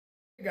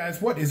Hey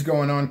guys, what is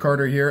going on?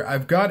 Carter here.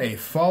 I've got a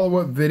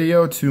follow-up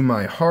video to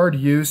my hard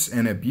use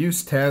and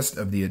abuse test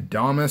of the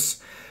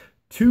Adamas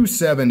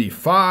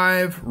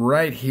 275.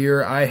 Right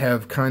here, I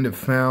have kind of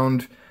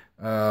found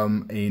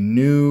a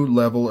new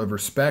level of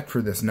respect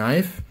for this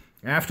knife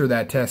after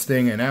that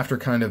testing and after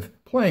kind of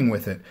playing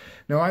with it.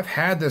 Now, I've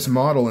had this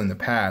model in the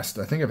past.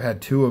 I think I've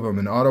had two of them,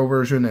 an auto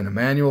version and a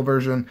manual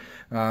version.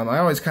 I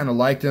always kind of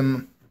liked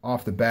them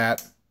off the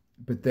bat,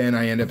 but then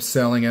I end up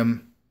selling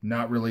them,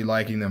 not really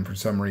liking them for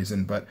some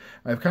reason, but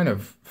I've kind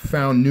of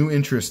found new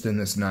interest in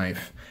this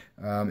knife.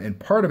 And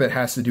part of it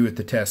has to do with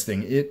the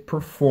testing. It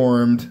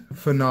performed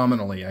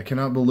phenomenally. I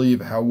cannot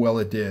believe how well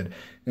it did.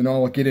 And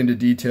I'll get into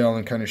detail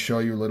and kind of show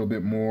you a little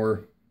bit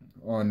more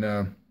on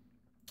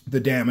the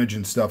damage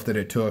and stuff that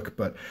it took.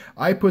 But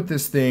I put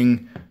this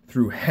thing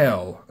through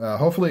hell.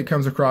 Hopefully it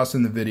comes across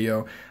in the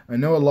video. I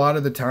know a lot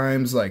of the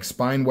times, like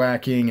spine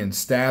whacking and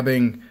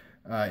stabbing,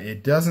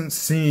 it doesn't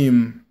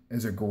seem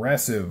as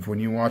aggressive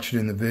when you watch it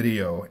in the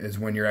video as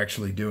when you're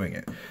actually doing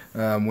it.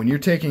 When you're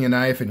taking a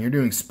knife and you're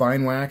doing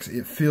spine whacks,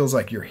 it feels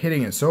like you're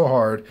hitting it so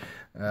hard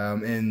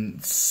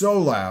and so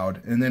loud,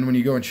 and then when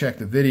you go and check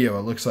the video,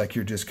 it looks like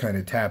you're just kind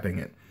of tapping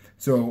it.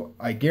 So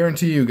I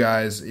guarantee you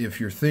guys, if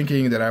you're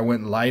thinking that I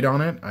went light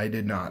on it, I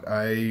did not.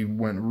 I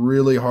went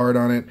really hard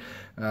on it.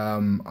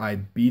 I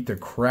beat the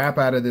crap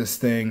out of this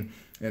thing,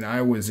 and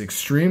I was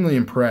extremely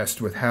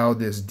impressed with how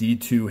this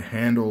D2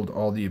 handled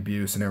all the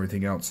abuse and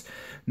everything else.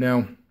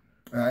 Now,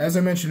 as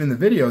I mentioned in the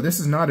video, this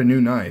is not a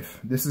new knife.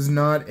 This is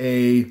not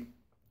a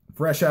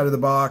fresh out of the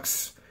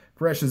box,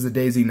 fresh as a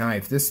daisy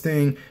knife. This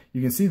thing,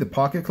 you can see the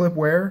pocket clip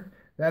wear.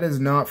 That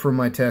is not from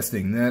my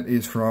testing. That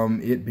is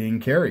from it being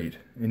carried.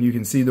 And you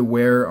can see the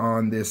wear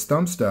on this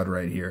thumb stud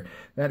right here.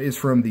 That is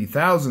from the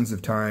thousands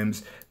of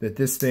times that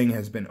this thing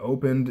has been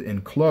opened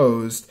and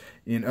closed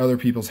in other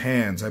people's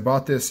hands. I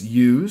bought this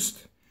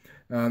used.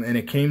 And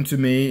it came to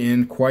me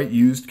in quite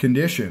used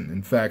condition.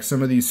 In fact,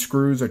 some of these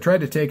screws, I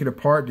tried to take it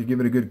apart to give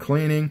it a good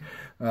cleaning.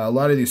 A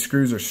lot of these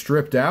screws are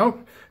stripped out.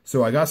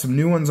 So I got some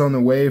new ones on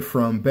the way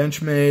from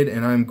Benchmade,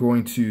 and I'm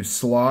going to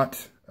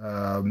slot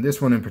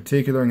this one in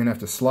particular. I'm going to have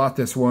to slot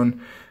this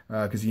one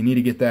because you need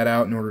to get that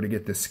out in order to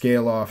get the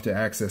scale off to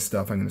access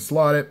stuff. I'm going to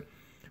slot it,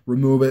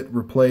 remove it,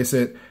 replace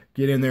it,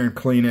 get in there and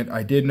clean it.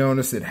 I did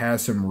notice it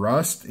has some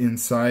rust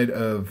inside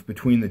of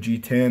between the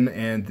G10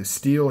 and the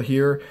steel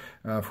here.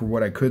 For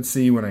what I could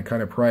see when I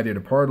kind of pried it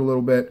apart a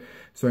little bit.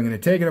 So I'm going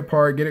to take it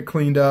apart, get it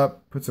cleaned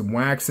up, put some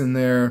wax in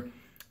there,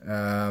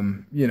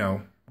 you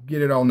know,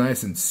 get it all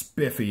nice and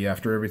spiffy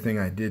after everything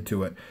I did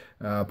to it.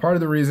 Part of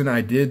the reason I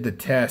did the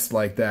test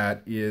like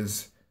that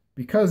is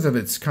because of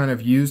its kind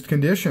of used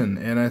condition.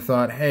 And I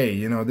thought, hey,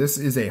 you know, this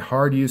is a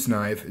hard use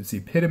knife. It's the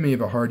epitome of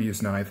a hard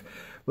use knife.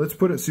 Let's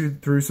put it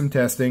through some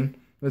testing.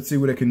 Let's see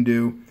what it can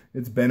do.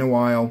 It's been a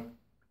while.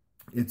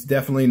 It's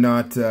definitely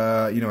not,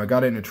 you know, I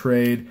got it in a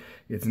trade.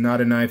 It's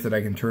not a knife that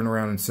I can turn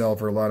around and sell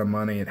for a lot of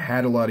money. It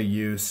had a lot of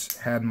use,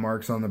 had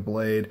marks on the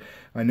blade.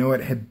 I know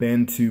it had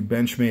been to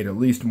Benchmade at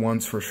least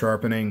once for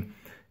sharpening.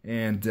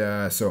 And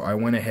so I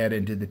went ahead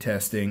and did the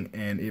testing,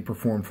 and it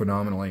performed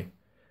phenomenally.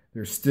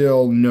 There's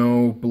still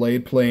no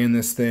blade play in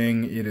this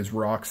thing. It is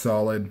rock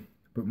solid.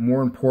 But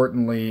more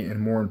importantly and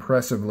more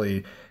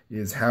impressively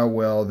is how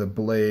well the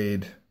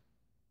blade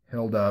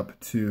held up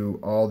to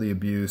all the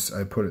abuse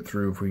I put it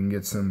through. If we can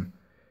get some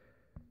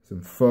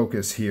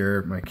focus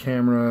here. My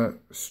camera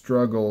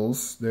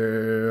struggles.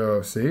 There,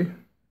 oh, see?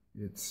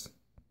 It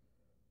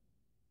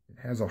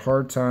has a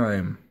hard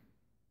time.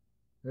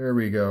 There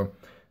we go.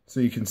 So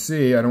you can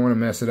see, I don't want to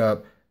mess it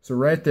up. So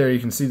right there,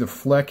 you can see the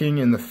flecking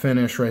and the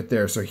finish right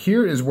there. So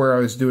here is where I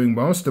was doing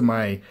most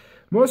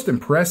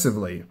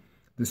impressively,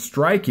 the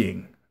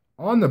striking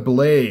on the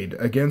blade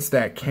against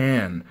that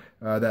can,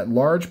 that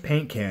large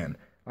paint can.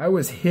 I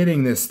was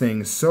hitting this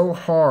thing so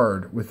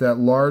hard with that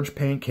large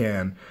paint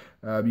can.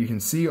 You can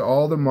see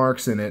all the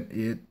marks in it.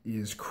 It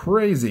is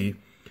crazy.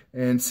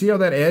 And see how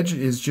that edge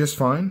is just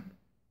fine?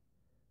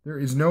 There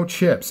is no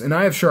chips. And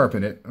I have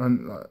sharpened it.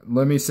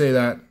 Let me say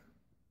that.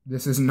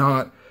 This is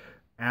not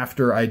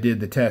after I did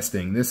the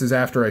testing. This is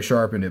after I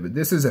sharpened it. But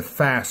this is a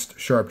fast,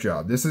 sharp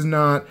job. This is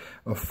not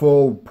a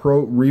full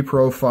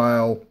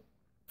reprofile,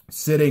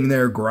 sitting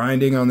there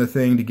grinding on the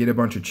thing to get a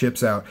bunch of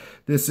chips out.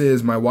 This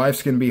is, my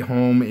wife's going to be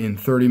home in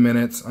 30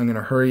 minutes. I'm going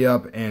to hurry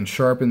up and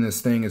sharpen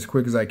this thing as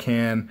quick as I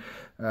can.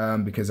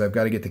 Because I've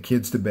got to get the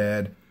kids to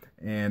bed,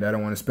 and I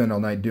don't want to spend all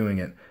night doing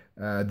it.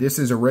 This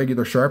is a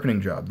regular sharpening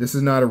job. This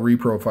is not a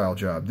reprofile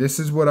job. This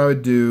is what I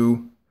would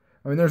do.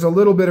 I mean, there's a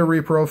little bit of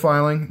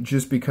reprofiling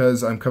just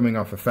because I'm coming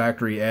off a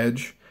factory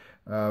edge.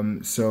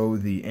 So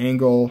the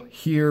angle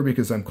here,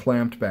 because I'm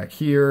clamped back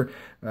here,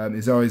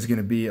 is always going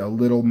to be a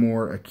little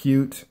more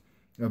acute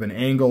of an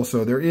angle.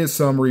 So there is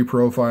some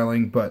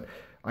reprofiling, but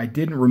I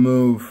didn't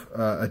remove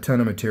a ton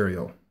of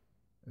material,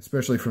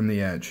 especially from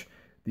the edge.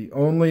 The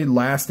only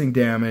lasting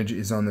damage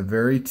is on the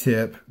very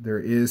tip. There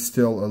is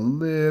still a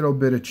little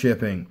bit of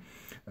chipping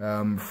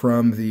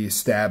from the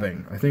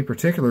stabbing. I think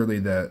particularly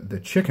the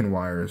chicken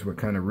wire is what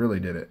kind of really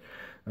did it.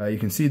 You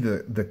can see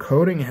the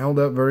coating held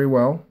up very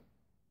well.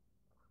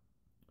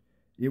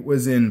 It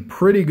was in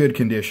pretty good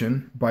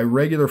condition. By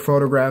regular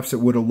photographs, it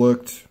would have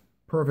looked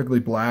perfectly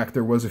black.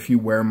 There was a few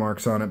wear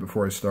marks on it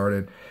before I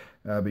started,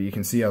 but you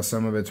can see how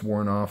some of it's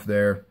worn off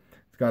there.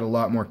 It's got a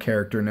lot more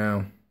character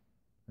now,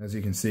 as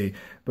you can see.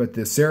 But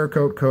the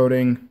Cerakote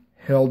coating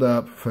held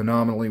up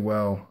phenomenally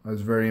well. I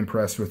was very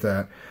impressed with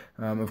that.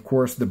 Of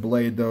course, the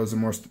blade, though, is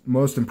the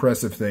most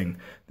impressive thing.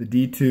 The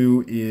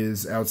D2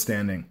 is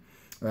outstanding.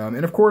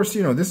 And of course,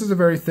 you know, this is a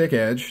very thick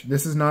edge.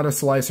 This is not a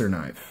slicer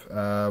knife.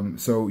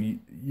 So,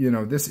 you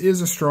know, this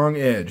is a strong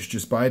edge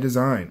just by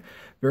design.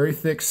 Very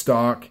thick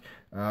stock.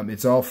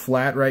 It's all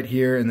flat right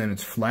here, and then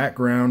it's flat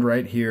ground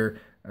right here.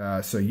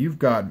 So you've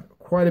got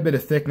quite a bit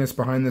of thickness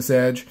behind this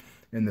edge.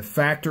 And the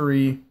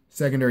factory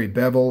secondary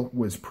bevel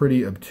was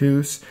pretty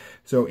obtuse.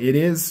 So it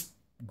is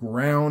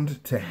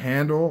ground to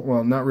handle.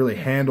 Well, not really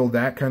handle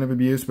that kind of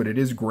abuse, but it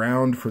is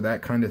ground for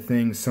that kind of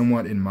thing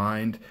somewhat in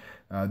mind.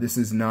 This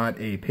is not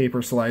a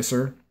paper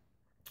slicer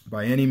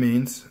by any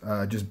means,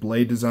 just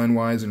blade design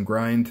wise and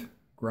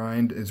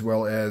grind as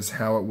well as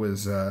how it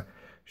was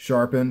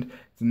sharpened.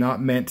 It's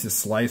not meant to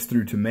slice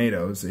through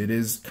tomatoes. It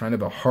is kind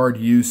of a hard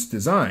use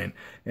design,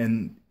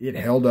 and it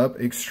held up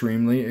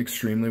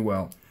extremely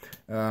well.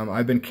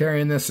 I've been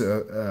carrying this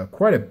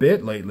quite a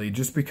bit lately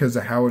just because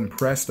of how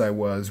impressed I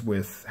was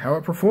with how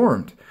it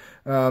performed.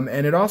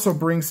 And it also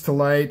brings to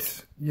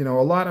light, you know,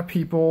 a lot of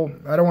people,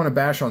 I don't want to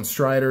bash on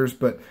Striders,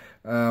 but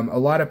a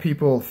lot of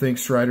people think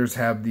Striders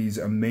have these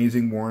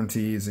amazing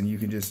warranties and you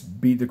can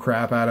just beat the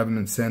crap out of them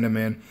and send them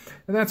in.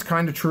 And that's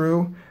kind of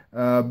true,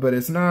 but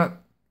it's not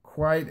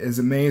quite as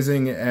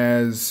amazing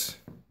as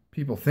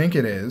people think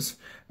it is.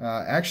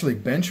 Actually,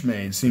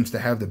 Benchmade seems to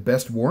have the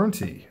best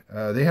warranty.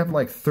 They have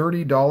like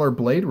 $30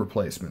 blade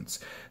replacements.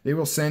 They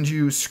will send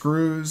you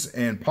screws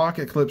and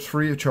pocket clips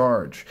free of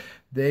charge.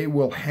 They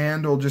will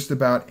handle just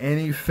about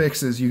any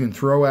fixes you can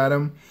throw at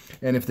them.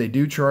 And if they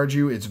do charge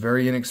you, it's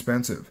very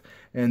inexpensive.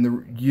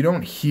 And you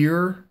don't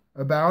hear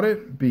about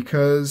it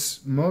because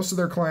most of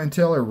their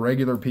clientele are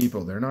regular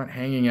people. They're not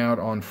hanging out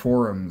on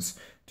forums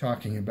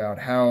talking about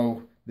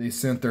how they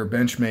sent their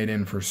Benchmade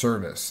in for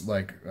service,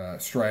 like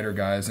Strider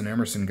guys and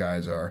Emerson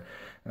guys are.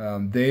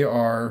 They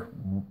are,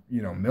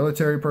 you know,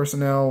 military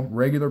personnel,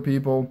 regular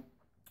people,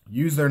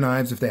 use their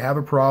knives. If they have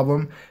a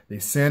problem, they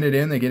send it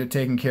in, they get it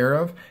taken care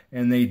of,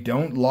 and they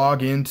don't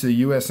log into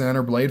USN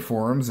or Blade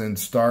forums and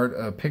start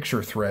a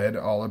picture thread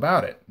all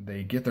about it.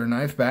 They get their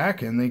knife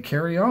back and they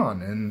carry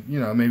on. And, you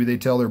know, maybe they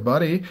tell their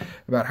buddy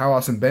about how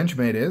awesome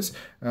Benchmade is,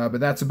 but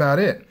that's about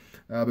it.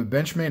 But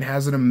Benchmade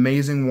has an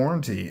amazing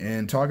warranty,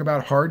 and talk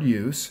about hard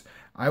use.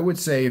 I would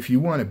say if you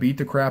want to beat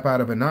the crap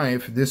out of a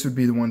knife, this would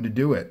be the one to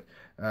do it.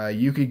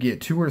 You could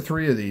get 2 or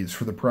 3 of these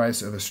for the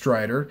price of a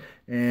Strider,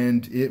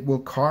 and it will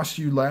cost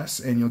you less,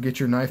 and you'll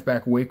get your knife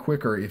back way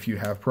quicker if you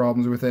have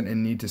problems with it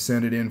and need to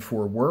send it in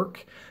for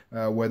work,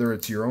 whether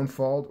it's your own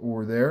fault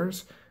or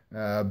theirs.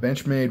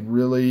 Benchmade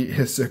really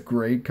is a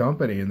great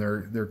company, and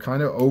they're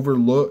kind of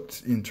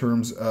overlooked in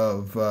terms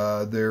of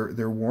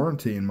their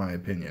warranty, in my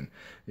opinion.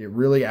 It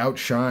really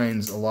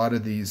outshines a lot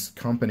of these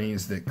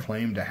companies that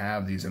claim to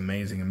have these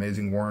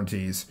amazing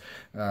warranties,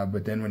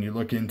 but then when you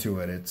look into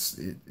it,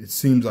 it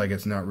seems like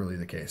it's not really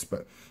the case.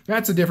 But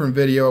that's a different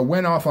video. I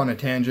went off on a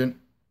tangent.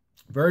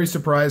 Very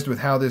surprised with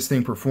how this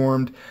thing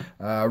performed.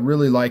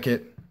 Really like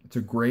it. It's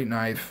a great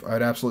knife.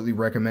 I'd absolutely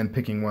recommend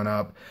picking one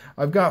up.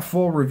 I've got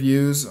full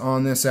reviews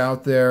on this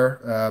out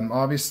there.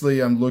 Obviously,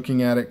 I'm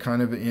looking at it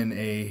kind of in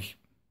a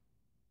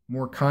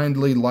more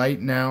kindly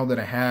light now than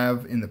I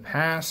have in the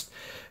past.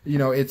 You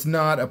know, it's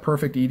not a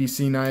perfect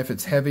EDC knife.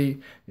 It's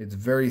heavy. It's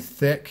very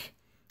thick.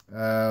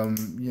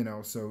 You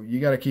know, so you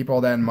got to keep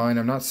all that in mind.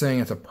 I'm not saying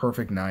it's a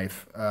perfect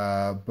knife,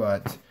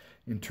 but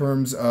in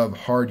terms of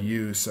hard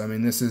use, I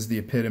mean, this is the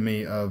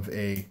epitome of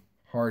a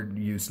hard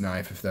use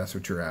knife, if that's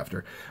what you're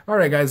after. All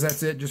right, guys,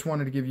 that's it. Just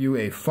wanted to give you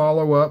a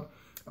follow-up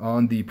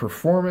on the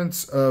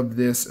performance of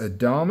this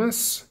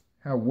Adamas,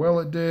 how well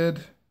it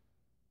did.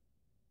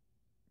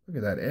 Look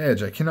at that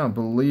edge. I cannot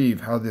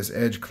believe how this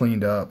edge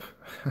cleaned up.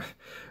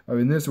 I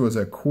mean, this was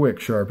a quick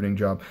sharpening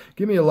job.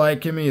 Give me a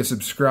like, give me a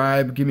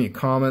subscribe, give me a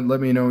comment.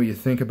 Let me know what you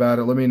think about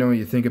it. Let me know what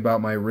you think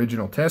about my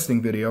original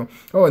testing video.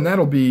 Oh, and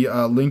that'll be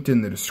linked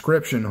in the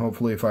description,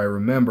 hopefully, if I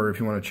remember, if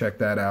you want to check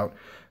that out.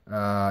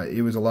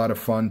 It was a lot of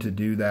fun to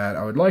do that.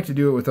 I would like to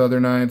do it with other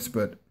knives,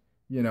 but,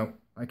 you know,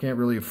 I can't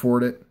really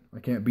afford it. I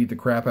can't beat the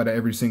crap out of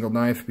every single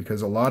knife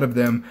because a lot of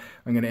them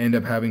I'm going to end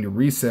up having to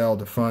resell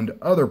to fund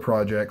other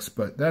projects,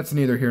 but that's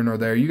neither here nor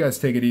there. You guys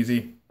take it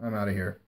easy. I'm out of here.